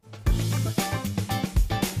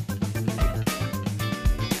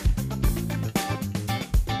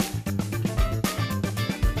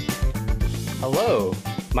Hello,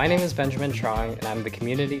 my name is Benjamin Trong, and I'm the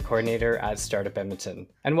Community Coordinator at Startup Edmonton.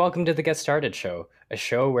 And welcome to the Get Started Show, a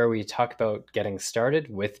show where we talk about getting started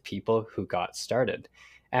with people who got started.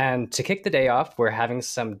 And to kick the day off, we're having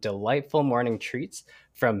some delightful morning treats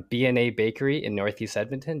from B&A Bakery in Northeast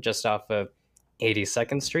Edmonton, just off of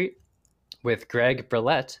 82nd Street, with Greg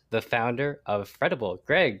Burlet, the founder of Frettable.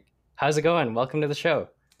 Greg, how's it going? Welcome to the show.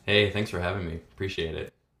 Hey, thanks for having me. Appreciate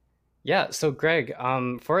it. Yeah, so Greg,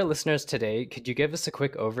 for our listeners today, could you give us a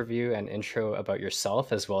quick overview and intro about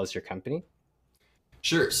yourself as well as your company?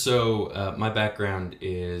 Sure. So, my background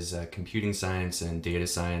is computing science and data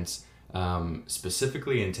science,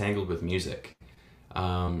 specifically entangled with music.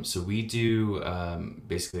 So, we do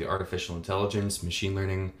basically artificial intelligence, machine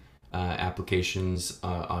learning applications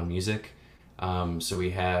on music. So, we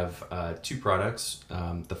have two products.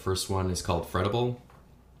 The first one is called Frettable,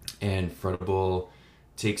 and Frettable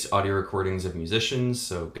takes audio recordings of musicians,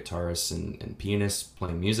 so guitarists and pianists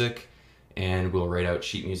playing music, and we'll write out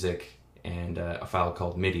sheet music and a file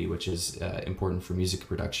called MIDI, which is important for music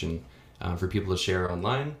production for people to share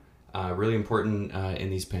online. Really important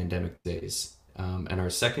in these pandemic days. And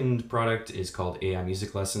our second product is called AI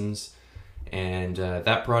Music Lessons, and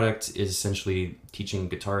that product is essentially teaching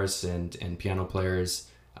guitarists and piano players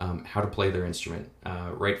how to play their instrument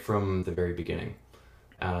right from the very beginning.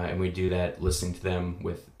 And we do that listening to them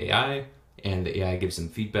with AI, and the AI gives them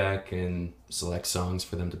feedback and selects songs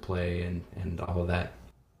for them to play and all of that.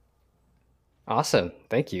 Awesome,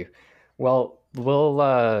 thank you. Well,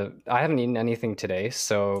 I haven't eaten anything today,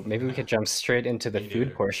 so maybe we could jump straight into the Me food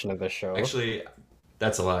neither. portion of the show. Actually,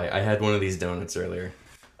 that's a lie. I had one of these donuts earlier.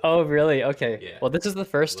 Oh, really? Okay. Yeah, Well, this is the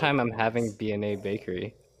first little time I'm having donuts. B&A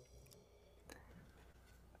Bakery.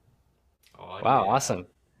 Oh Wow, yeah. awesome.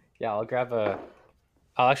 Yeah,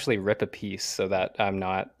 I'll actually rip a piece so that I'm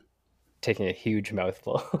not taking a huge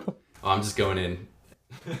mouthful. All Oh, I'm just going in.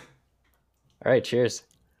 right, cheers.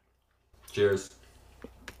 Cheers.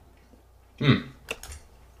 Hmm.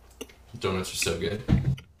 Donuts are so good.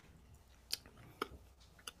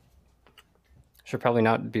 Should probably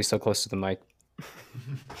not be so close to the mic.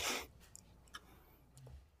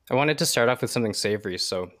 I wanted to start off with something savory,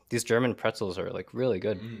 so these German pretzels are like really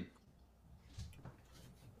good. Mm,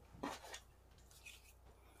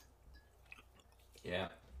 yeah.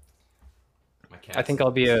 My I cats think love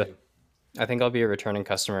I'll be these a too. I think I'll be a returning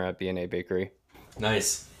customer at B&A Bakery.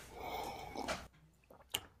 Nice.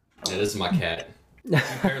 Yeah, this is my cat. He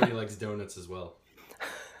apparently likes donuts as well.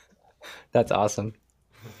 That's awesome.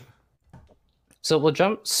 So we'll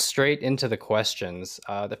jump straight into the questions.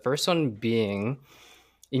 The first one being,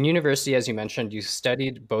 in university, as you mentioned, you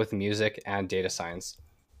studied both music and data science.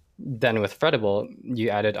 Then with Frettable, you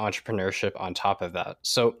added entrepreneurship on top of that.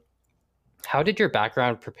 So how did your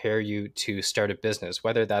background prepare you to start a business,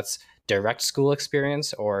 whether that's direct school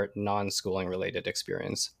experience or non-schooling related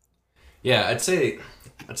experience? Yeah, I'd say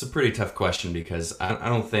that's a pretty tough question because I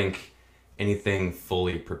don't think anything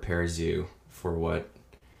fully prepares you for what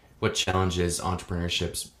challenges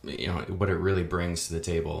entrepreneurships, what it really brings to the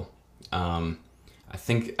table. Um, I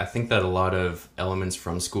think that a lot of elements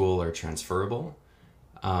from school are transferable.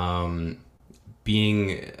 Um,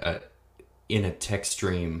 being in a tech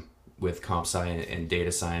stream with comp sci and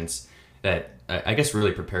data science that I guess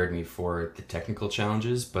really prepared me for the technical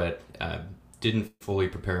challenges, but didn't fully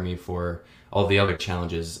prepare me for all the other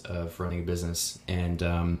challenges of running a business. And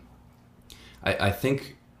I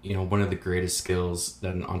think one of the greatest skills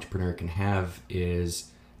that an entrepreneur can have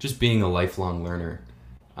is just being a lifelong learner,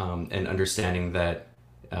 and understanding that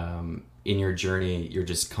in your journey you're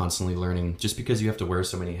just constantly learning just because you have to wear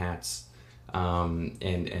so many hats,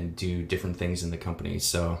 and do different things in the company.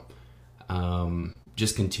 So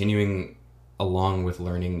just continuing along with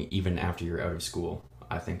learning even after you're out of school,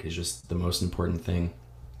 I think is just the most important thing.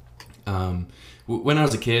 Um, when I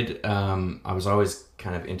was a kid, I was always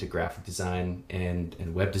kind of into graphic design and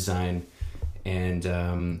web design, and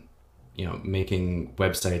making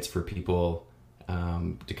websites for people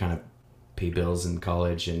to kind of pay bills in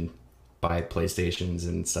college and buy PlayStations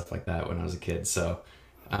and stuff like that when I was a kid. So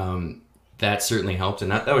that certainly helped,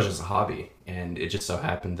 and that was just a hobby, and it just so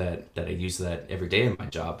happened that I use that every day in my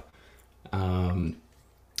job. Um,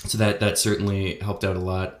 so that certainly helped out a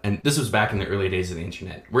lot. And this was back in the early days of the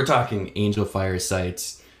internet. We're talking Angel Fire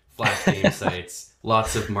sites, Flash game sites,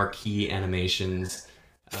 lots of marquee animations.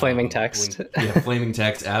 Flaming text. Yeah, flaming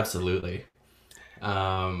text, absolutely.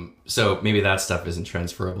 So maybe that stuff isn't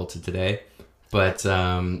transferable to today, but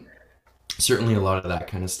certainly a lot of that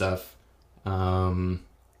kind of stuff. Um,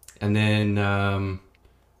 and then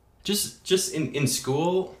just in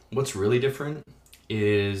school, what's really different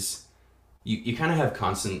is you kind of have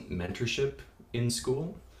constant mentorship in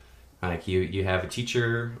school. Like you have a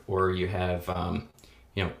teacher or you have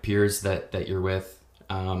peers that you're with.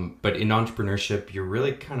 But in entrepreneurship, you're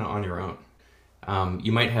really kind of on your own.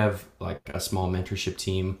 You might have like a small mentorship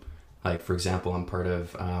team. Like for example, I'm part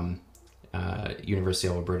of University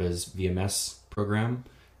of Alberta's VMS program,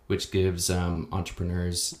 which gives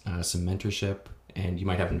entrepreneurs some mentorship. And you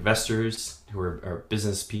might have investors who are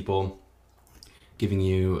business people giving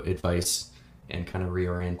you advice and kind of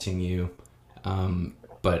reorienting you.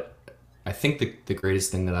 But I think the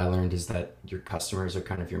greatest thing that I learned is that your customers are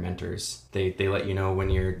kind of your mentors. They let you know when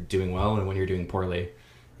you're doing well and when you're doing poorly,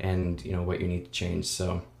 and what you need to change.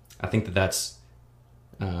 So I think that's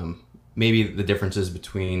maybe the differences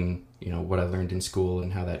between what I learned in school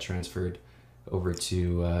and how that transferred over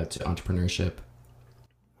to entrepreneurship.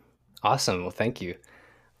 Awesome. Well, thank you.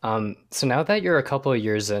 So now that you're a couple of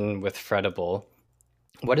years in with Frettable,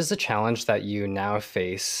 what is the challenge that you now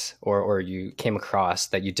face or you came across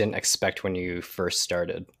that you didn't expect when you first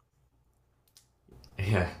started?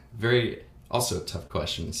 Yeah, very also tough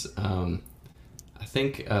questions. I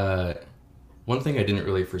think one thing I didn't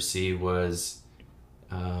really foresee was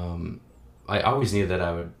I always knew that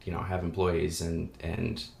I would have employees and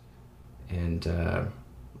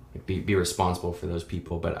be responsible for those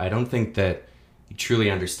people, but I don't think that you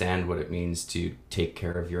truly understand what it means to take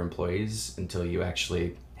care of your employees until you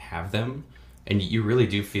actually have them, and you really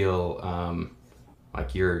do feel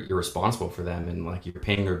like you're responsible for them, and like you're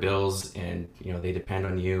paying their bills, and they depend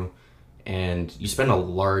on you, and you spend a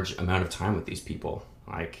large amount of time with these people,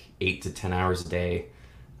 like 8 to 10 hours a day.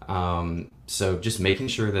 So just making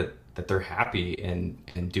sure that they're happy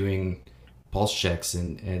and doing pulse checks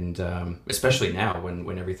and especially now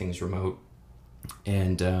when everything's remote,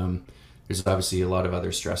 and there's obviously a lot of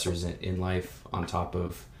other stressors in life on top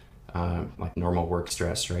of like normal work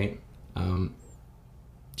stress, right?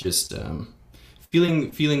 Just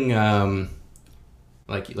feeling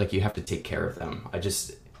like you have to take care of them.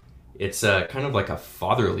 It's kind of like a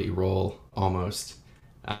fatherly role almost,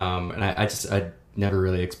 and I never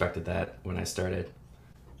really expected that when I started.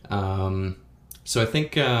 So I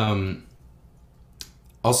think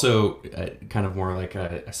also kind of more like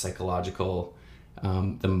a psychological,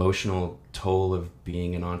 the emotional toll of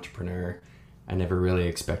being an entrepreneur. I never really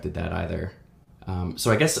expected that either.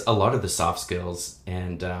 So I guess a lot of the soft skills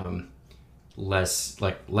and less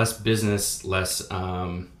business, less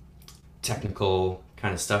technical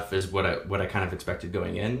kind of stuff is what I kind of expected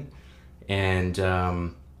going in,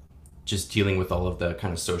 and just dealing with all of the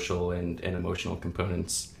kind of social and emotional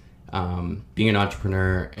components. Being an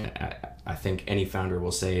entrepreneur, I think any founder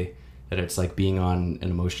will say that it's like being on an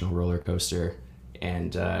emotional roller coaster,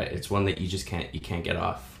 and it's one that you can't get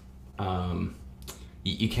off.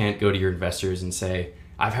 You can't go to your investors and say,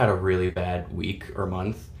 I've had a really bad week or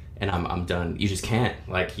month and I'm done. You just can't.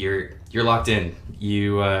 Like you're locked in.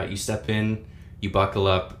 You step in, you buckle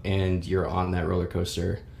up, and you're on that roller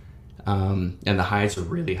coaster. And the highs are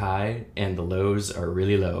really high and the lows are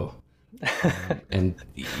really low. And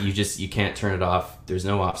you can't turn it off. There's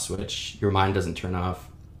no off switch. Your mind doesn't turn off.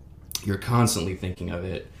 You're constantly thinking of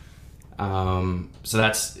it. So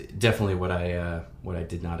that's definitely what I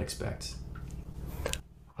did not expect.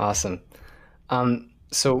 Awesome.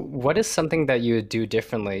 So what is something that you would do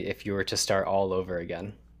differently if you were to start all over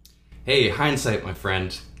again? Hey, hindsight, my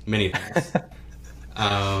friend. Many things.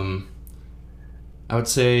 I would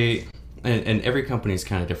say, and every company is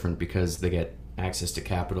kind of different because they get access to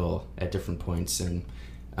capital at different points, and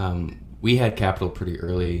we had capital pretty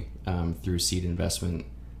early through seed investment,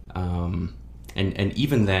 and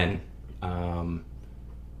even then,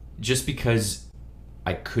 just because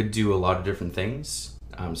I could do a lot of different things.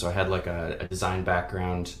 So I had like a design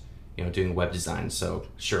background, doing web design. So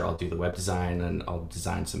sure, I'll do the web design and I'll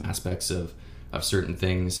design some aspects of certain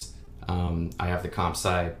things. I have the comp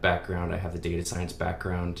sci background. I have the data science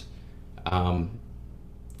background.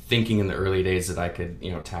 Thinking in the early days that I could,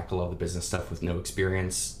 tackle all the business stuff with no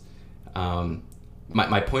experience.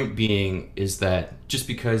 My point being is that just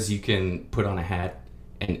because you can put on a hat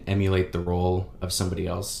and emulate the role of somebody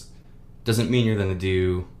else doesn't mean you're going to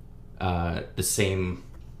do the same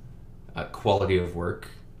quality of work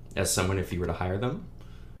as someone if you were to hire them.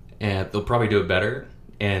 And they'll probably do it better,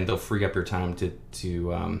 and they'll free up your time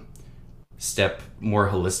to step more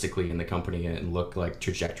holistically in the company and look like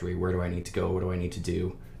trajectory. Where do I need to go? What do I need to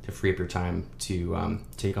do to free up your time to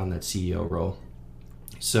take on that CEO role?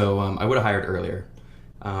 So I would have hired earlier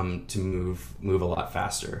to move a lot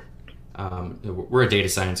faster. We're a data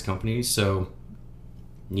science company, so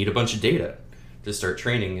need a bunch of data to start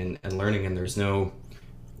training and learning, and there's no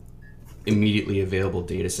immediately available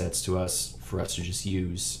data sets to us for us to just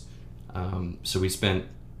use. So we spent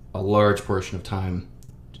a large portion of time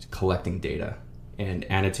just collecting data and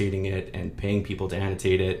annotating it and paying people to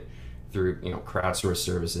annotate it through crowdsourced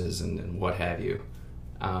services and what have you.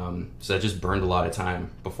 So that just burned a lot of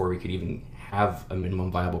time before we could even have a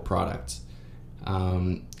minimum viable product.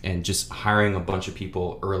 And just hiring a bunch of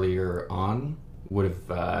people earlier on would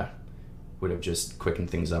have just quickened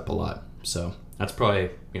things up a lot. So that's probably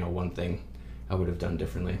one thing I would have done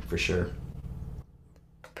differently for sure.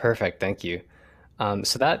 Perfect, thank you.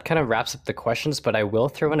 So that kind of wraps up the questions, but I will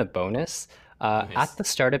throw in a bonus. At Nice. the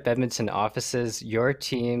Startup Edmonton offices, your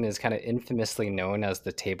team is kind of infamously known as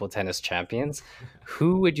the table tennis champions.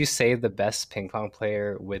 Who would you say the best ping pong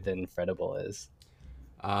player within Frettable is?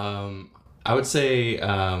 I would say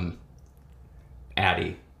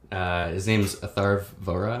Addy. His name's Atharv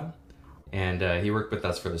Vora, and he worked with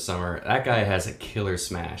us for the summer. That guy has a killer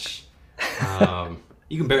smash.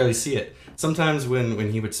 You can barely see it. Sometimes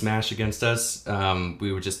when he would smash against us,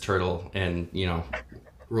 we would just turtle and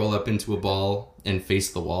roll up into a ball and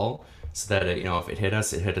face the wall so that if it hit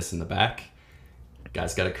us in the back.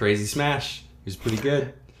 Guy's got a crazy smash. He was pretty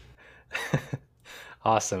good.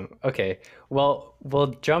 Awesome. Okay. Well,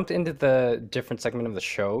 we'll jump into the different segment of the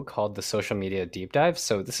show called the social media deep dive.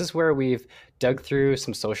 So this is where we've dug through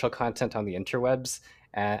some social content on the interwebs,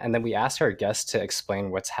 and then we asked our guests to explain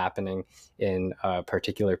what's happening in a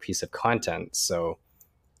particular piece of content. So,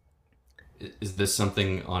 Is this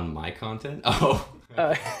something on my content? Oh,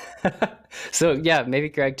 uh, so yeah, maybe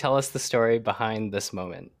Greg, tell us the story behind this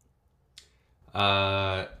moment.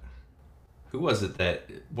 uh, who was it that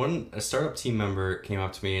a startup team member came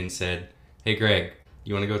up to me and said, "Hey, Greg,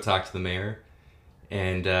 you want to go talk to the mayor?"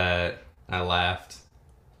 And I laughed,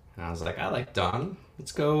 and I was like, "I like Don.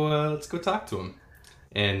 Let's go talk to him."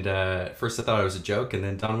 And at first I thought it was a joke, and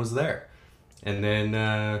then Don was there, and then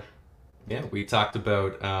yeah, we talked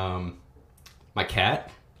about my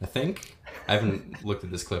cat. I think I haven't looked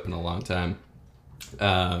at this clip in a long time.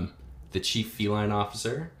 The chief feline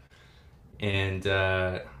officer, and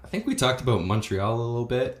I think we talked about Montreal a little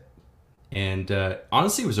bit. And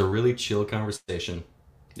honestly, it was a really chill conversation.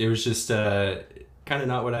 It was just kind of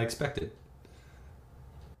not what I expected.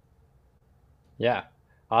 Yeah,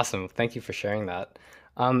 awesome. Thank you for sharing that.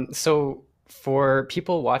 So for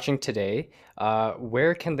people watching today,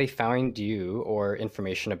 where can they find you or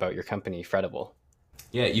information about your company, Frettable?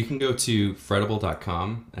 Yeah, you can go to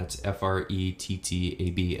frettable.com. That's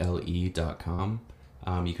FRETTABLE.com.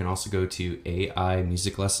 You can also go to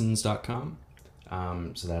AImusiclessons.com.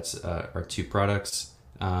 So that's our two products.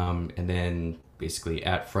 And then basically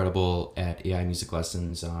at Frettable, at AI Music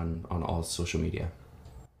Lessons on all social media.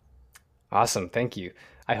 Awesome. Thank you.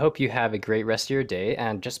 I hope you have a great rest of your day.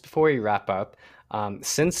 And just before we wrap up,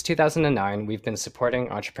 since 2009, we've been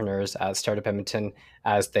supporting entrepreneurs at Startup Edmonton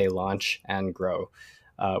as they launch and grow.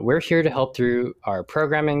 We're here to help through our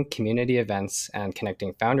programming, community events, and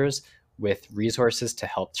connecting founders with resources to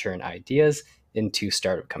help turn ideas into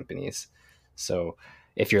startup companies. So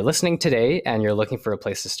if you're listening today and you're looking for a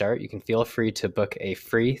place to start, you can feel free to book a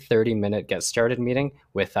free 30-minute Get Started meeting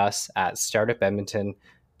with us at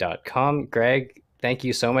startupedmonton.com. Greg, thank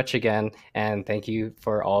you so much again, and thank you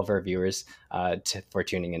for all of our viewers for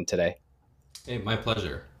tuning in today. Hey, my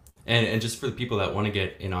pleasure. And just for the people that want to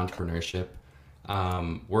get in entrepreneurship,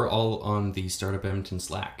 we're all on the Startup Edmonton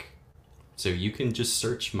Slack. So you can just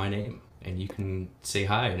search my name and you can say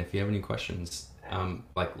hi. And if you have any questions,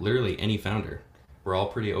 like literally any founder, we're all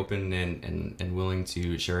pretty open and willing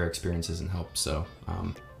to share our experiences and help. So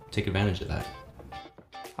take advantage of that.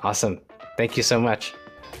 Awesome. Thank you so much.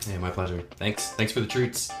 Hey, my pleasure. Thanks for the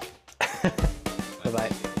treats.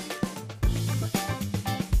 Bye-bye.